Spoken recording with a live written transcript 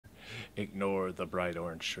Ignore the bright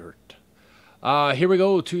orange shirt. Here we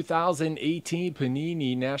go. 2018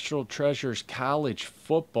 Panini National Treasures College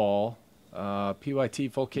Football.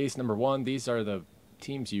 PYT full case number 1. These are the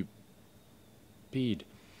teams you peed.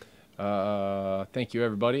 Thank you,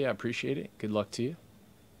 everybody. I appreciate it. Good luck to you.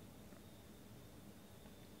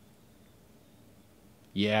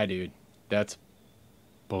 Yeah, dude. That's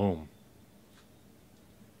boom.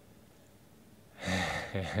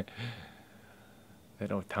 That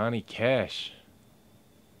Otani cash.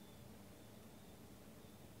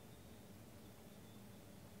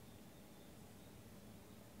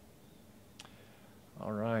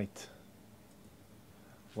 All right.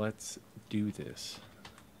 Let's do this,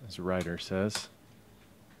 as Ryder says.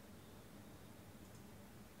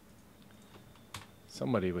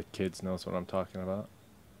 Somebody with kids knows what I'm talking about.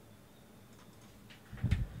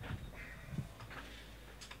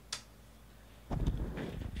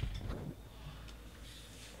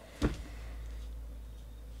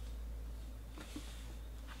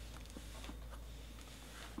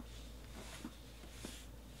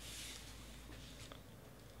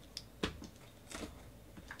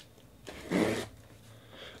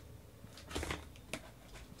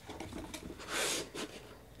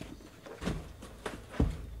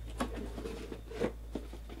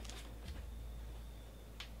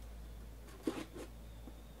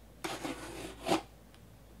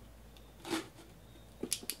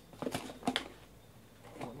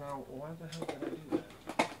 Now, why the hell did I do that?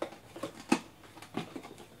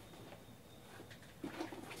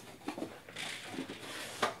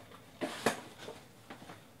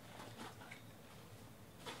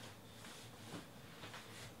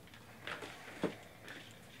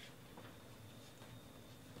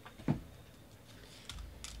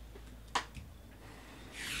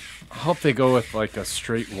 I hope they go with like a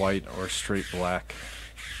straight white or straight black,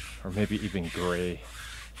 or maybe even gray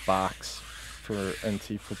box for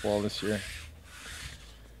NT football this year.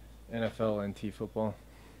 NFL NT football.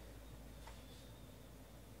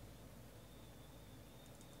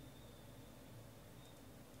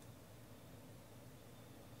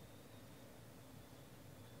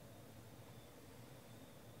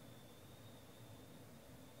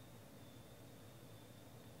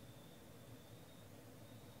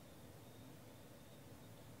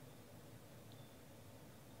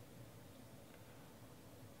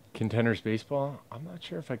 Contenders baseball? I'm not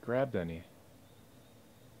sure if I grabbed any.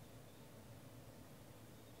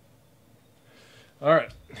 All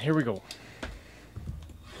right, here we go.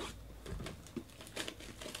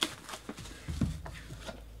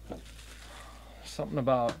 Something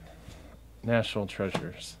about National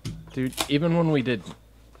Treasures. Dude, even when we did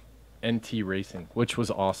NT Racing, which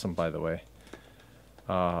was awesome, by the way,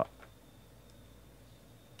 I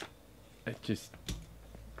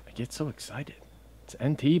get so excited. It's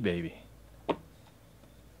NT, baby.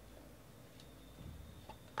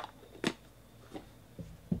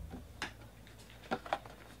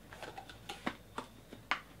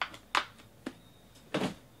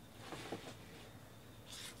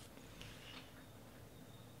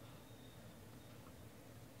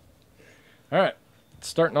 All right,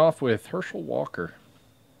 starting off with Herschel Walker,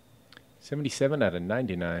 77 out of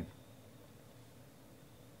 99.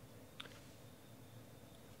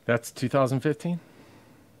 That's 2015?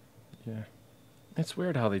 Yeah. It's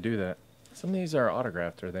weird how they do that. Some of these are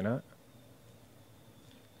autographed, are they not?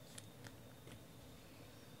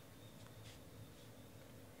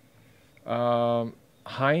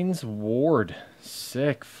 Hines Ward,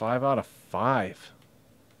 sick, 5 out of 5.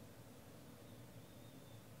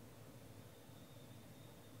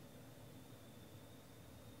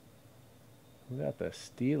 We got the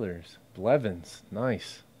Steelers. Blevins,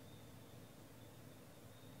 nice.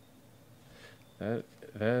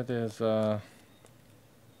 That is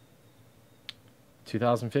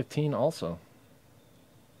 2015 also.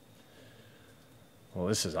 Well,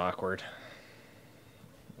 this is awkward.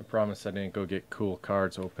 I promise I didn't go get cool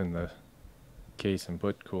cards, open the case and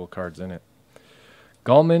put cool cards in it.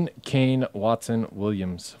 Gallman, Kane, Watson,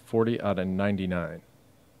 Williams, 40 out of 99.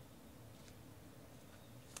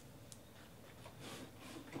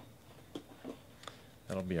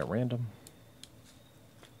 That'll be a random.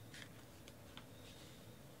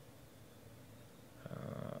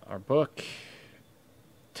 Our book,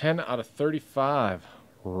 10 out of 35.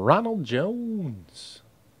 Ronald Jones.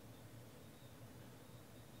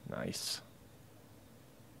 Nice.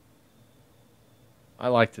 I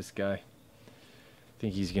like this guy. I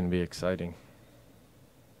think he's going to be exciting.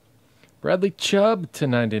 Bradley Chubb to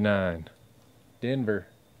 99. Denver.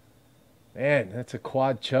 Man, that's a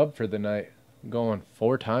quad Chubb for the night. I'm going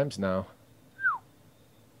 4 times now.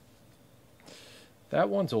 That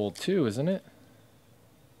one's old too, isn't it?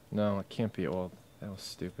 No, it can't be old. That was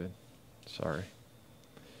stupid. Sorry.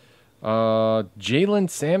 Jalen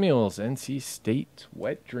Samuels, NC State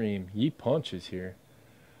Wet Dream. Ye punches here.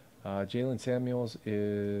 Jalen Samuels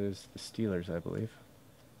is the Steelers, I believe.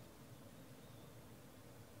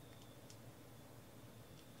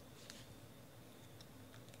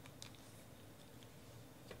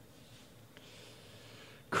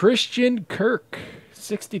 Christian Kirk,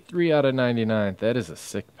 63 out of 99. That is a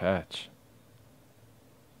sick patch.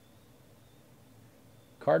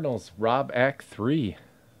 Cardinals, Rob Ack 3.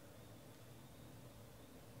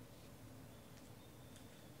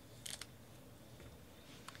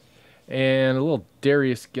 And a little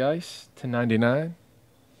Darius Geis to 99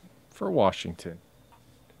 for Washington.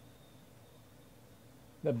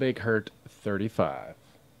 The Big Hurt 35.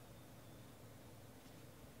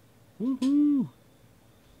 Woohoo!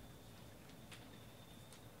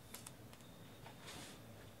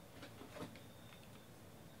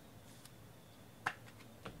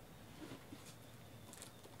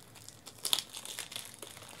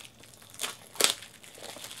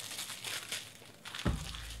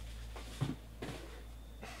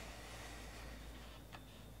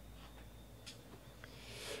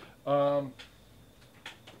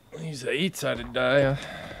 He's an 8-sided die.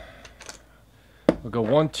 We'll go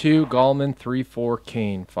 1-2 Gallman, 3-4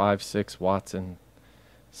 Kane, 5-6 Watson,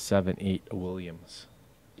 7-8 Williams.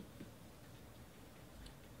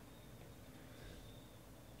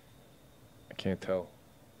 I can't tell.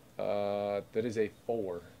 That is a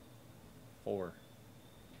 4. 4.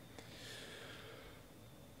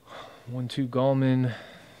 1-2 Gallman,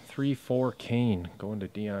 3-4 Kane. Going to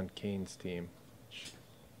Deion Kane's team.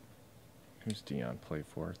 Who's Deion play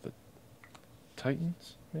for? The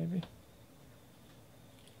Titans, maybe?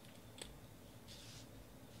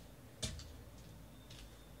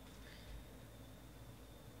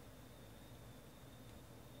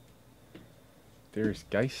 There's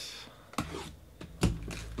Geis.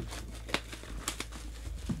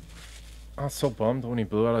 I was so bummed when he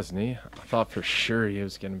blew out his knee. I thought for sure he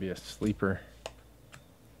was going to be a sleeper.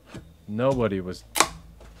 Nobody was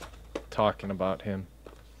talking about him.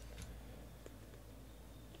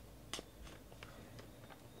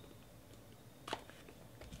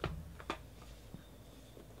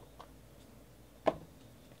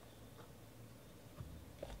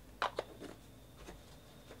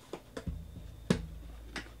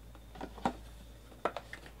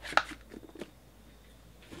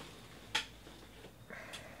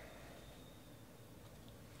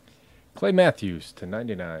 Clay Matthews to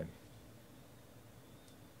 99.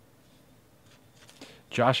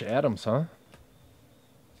 Josh Adams, huh?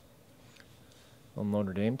 On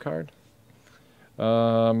Notre Dame card.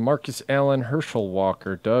 Marcus Allen, Herschel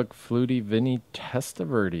Walker, Doug Flutie, Vinny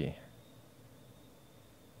Testaverde.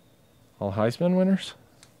 All Heisman winners?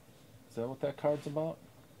 Is that what that card's about?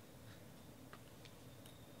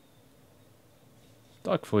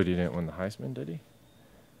 Doug Flutie didn't win the Heisman, did he?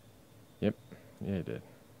 Yep. Yeah, he did.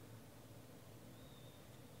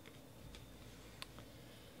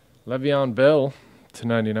 Le'Veon Bell to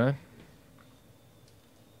 99.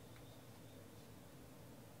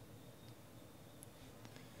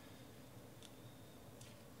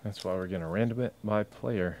 That's why we're going to random it by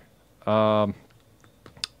player.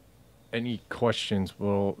 Any questions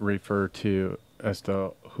we'll refer to as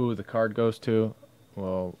to who the card goes to.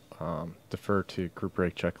 We'll defer to group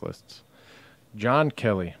break checklists. John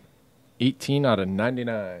Kelly, 18 out of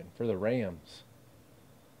 99 for the Rams.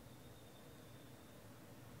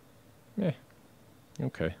 Yeah.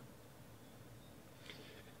 Okay.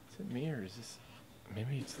 Is it me or is this...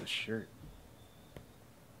 Maybe it's the shirt.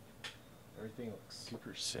 Everything looks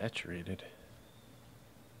super saturated.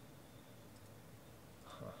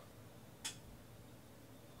 Huh.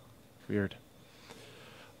 Weird.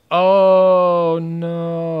 Oh,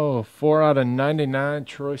 no. 4 out of 99,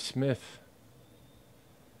 Troy Smith.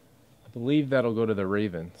 I believe that'll go to the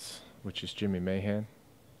Ravens, which is Jimmy Mahan.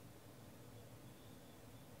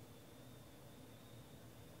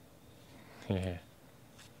 Yeah.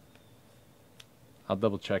 I'll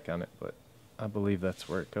double check on it, but I believe that's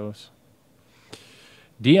where it goes.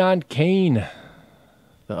 Deion Kane,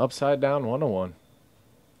 the upside down 101.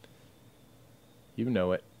 You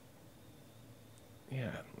know it.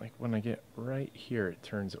 Yeah, like when I get right here, it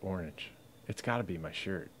turns orange. It's got to be my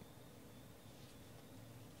shirt.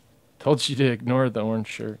 Told you to ignore the orange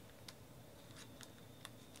shirt.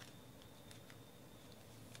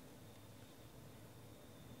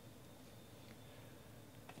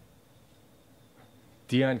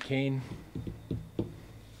 Deion Kane. I'm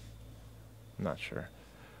not sure.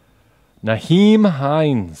 Naheem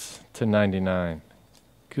Hines to 99.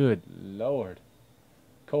 Good Lord.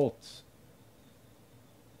 Colts.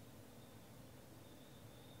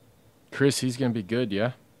 Chris, he's going to be good,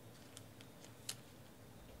 yeah?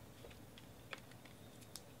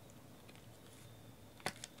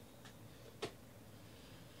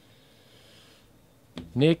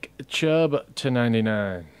 Nick Chubb to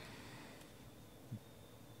 99.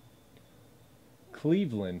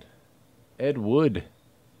 Cleveland. Ed Wood.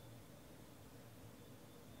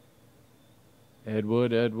 Ed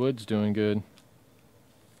Wood's doing good.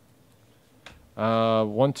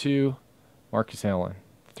 1-2, Marcus Allen.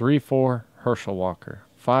 3-4, Herschel Walker.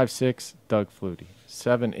 5-6, Doug Flutie.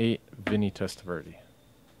 7-8, Vinny Testaverde.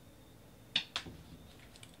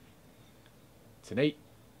 It's an 8.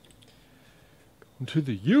 Going to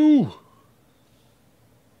the U.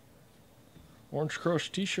 Orange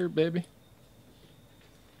Crush t-shirt, baby.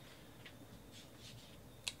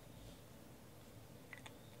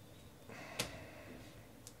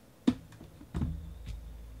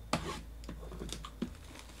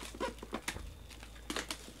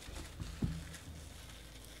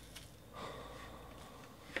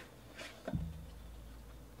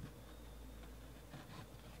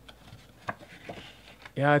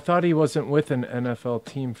 Yeah, I thought he wasn't with an NFL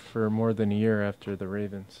team for more than a year after the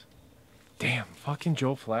Ravens. Damn, fucking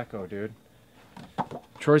Joe Flacco, dude.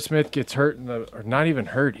 Troy Smith gets hurt or not even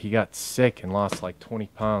hurt. He got sick and lost like 20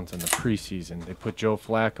 pounds in the preseason. They put Joe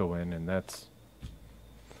Flacco in, and that's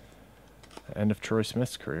the end of Troy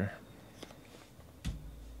Smith's career.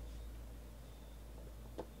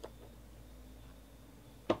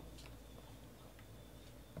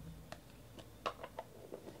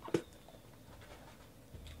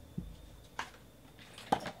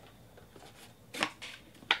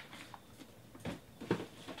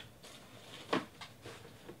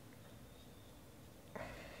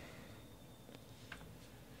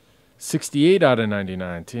 $68 out of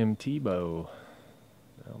 99, Tim Tebow.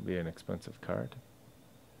 That'll be an expensive card.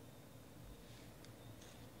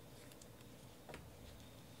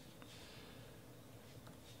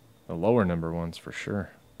 The lower number ones for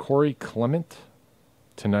sure. Corey Clement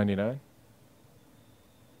to 99.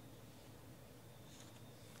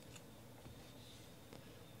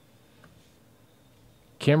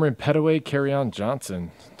 Cameron Petaway, Kerryon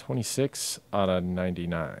Johnson, 26 out of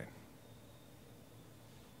 99.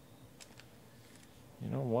 You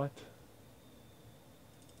know what?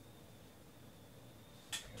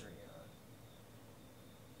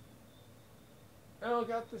 Oh,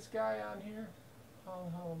 got this guy on here. How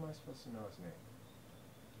the hell am I supposed to know his name?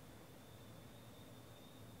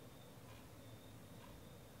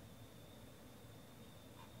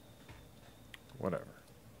 Whatever.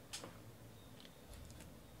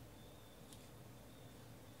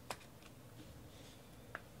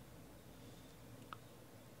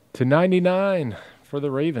 To 99 for the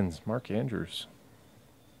Ravens, Mark Andrews.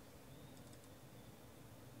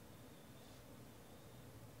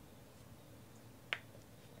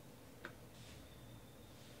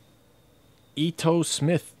 Ito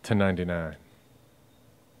Smith to 99.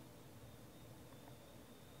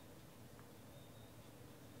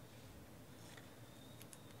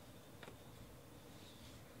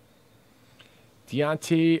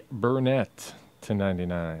 Deontay Burnett to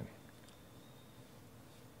 99.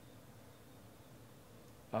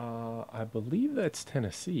 I believe that's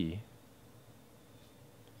Tennessee.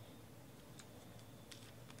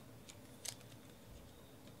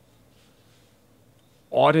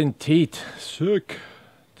 Auden Tate, sick,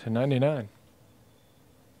 to 99.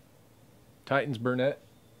 Titans Burnett.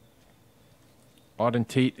 Auden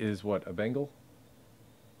Tate is what, a Bengal?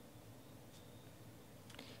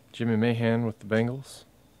 Jimmy Mahan with the Bengals.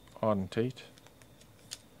 Auden Tate.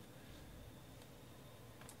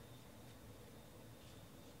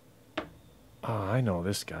 Oh, I know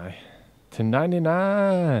this guy. To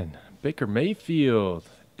 99. Baker Mayfield.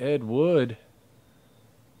 Ed Wood.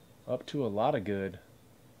 Up to a lot of good.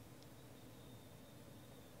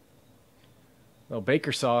 No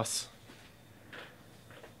Baker sauce.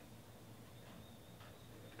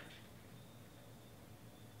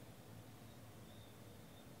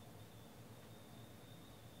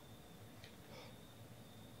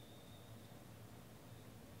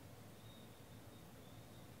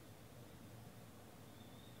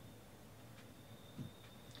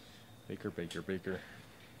 Baker.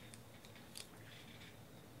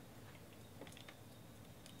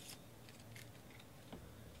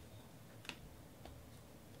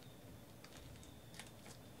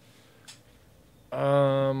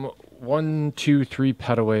 One, two, three,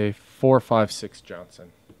 Petaway, 4, 5, 6,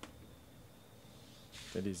 Johnson.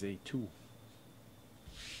 That is a 2.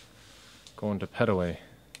 Going to Petaway.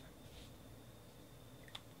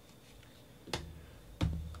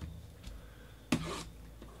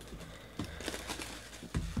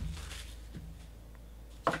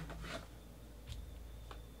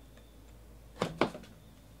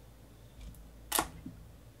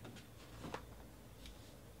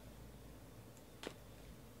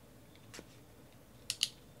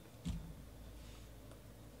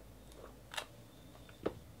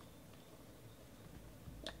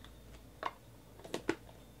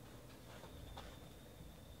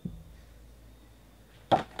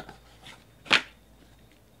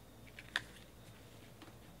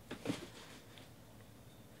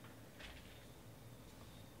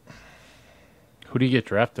 Who do you get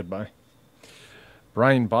drafted by?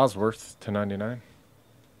 Brian Bosworth to 99.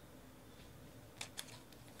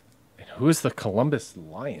 And who is the Columbus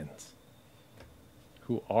Lions?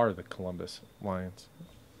 Who are the Columbus Lions?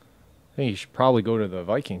 I think you should probably go to the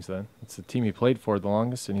Vikings then. It's the team he played for the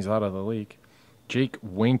longest, and he's out of the league. Jake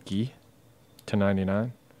Winke to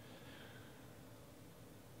 99.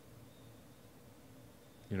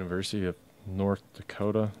 University of North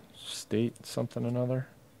Dakota State, something or another.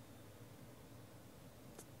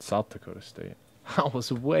 South Dakota State. I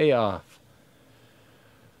was way off.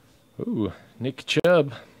 Ooh, Nick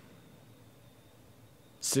Chubb.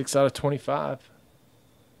 6 out of 25.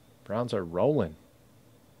 Browns are rolling.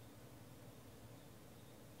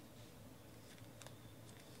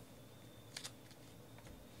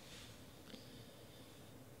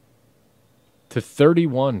 To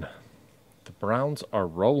 31. The Browns are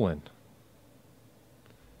rolling.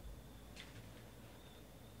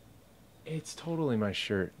 It's totally my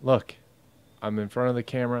shirt. Look, I'm in front of the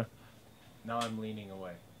camera. Now I'm leaning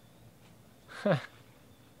away.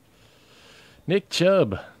 Nick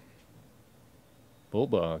Chubb.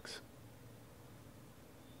 Bulldogs.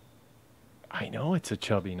 I know it's a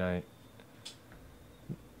chubby night.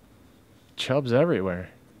 Chubb's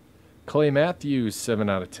everywhere. Clay Matthews, 7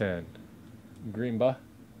 out of 10. Greenba.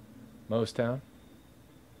 Mostown.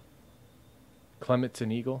 Clements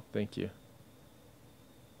and Eagle, thank you.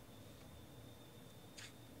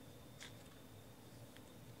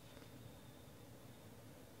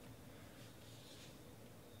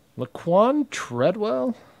 Laquan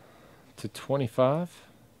Treadwell to 25.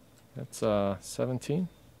 That's 17.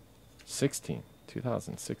 16.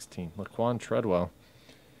 2016. Laquan Treadwell.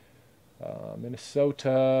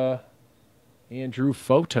 Minnesota. Andrew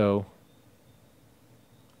Photo.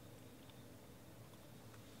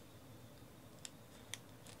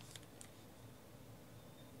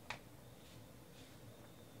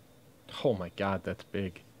 Oh my God, that's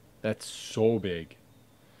big. That's so big.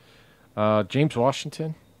 James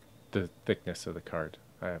Washington. The thickness of the card.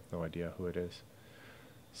 I have no idea who it is.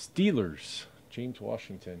 Steelers. James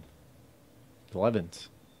Washington. 11s.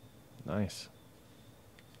 Nice.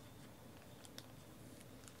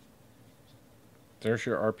 There's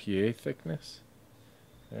your RPA thickness.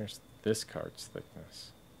 There's this card's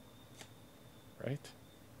thickness. Right?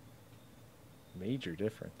 Major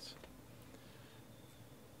difference.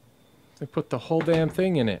 They put the whole damn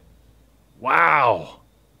thing in it. Wow.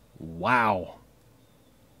 Wow.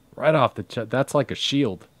 Right off the chest. That's like a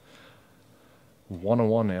shield.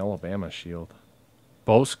 101 Alabama shield.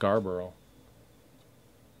 Bo Scarborough.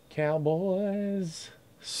 Cowboys.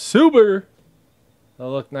 Super.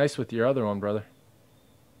 That'll look nice with your other one, brother.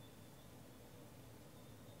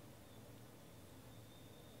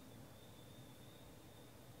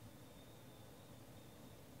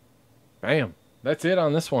 Bam. That's it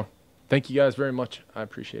on this one. Thank you guys very much. I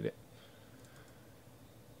appreciate it.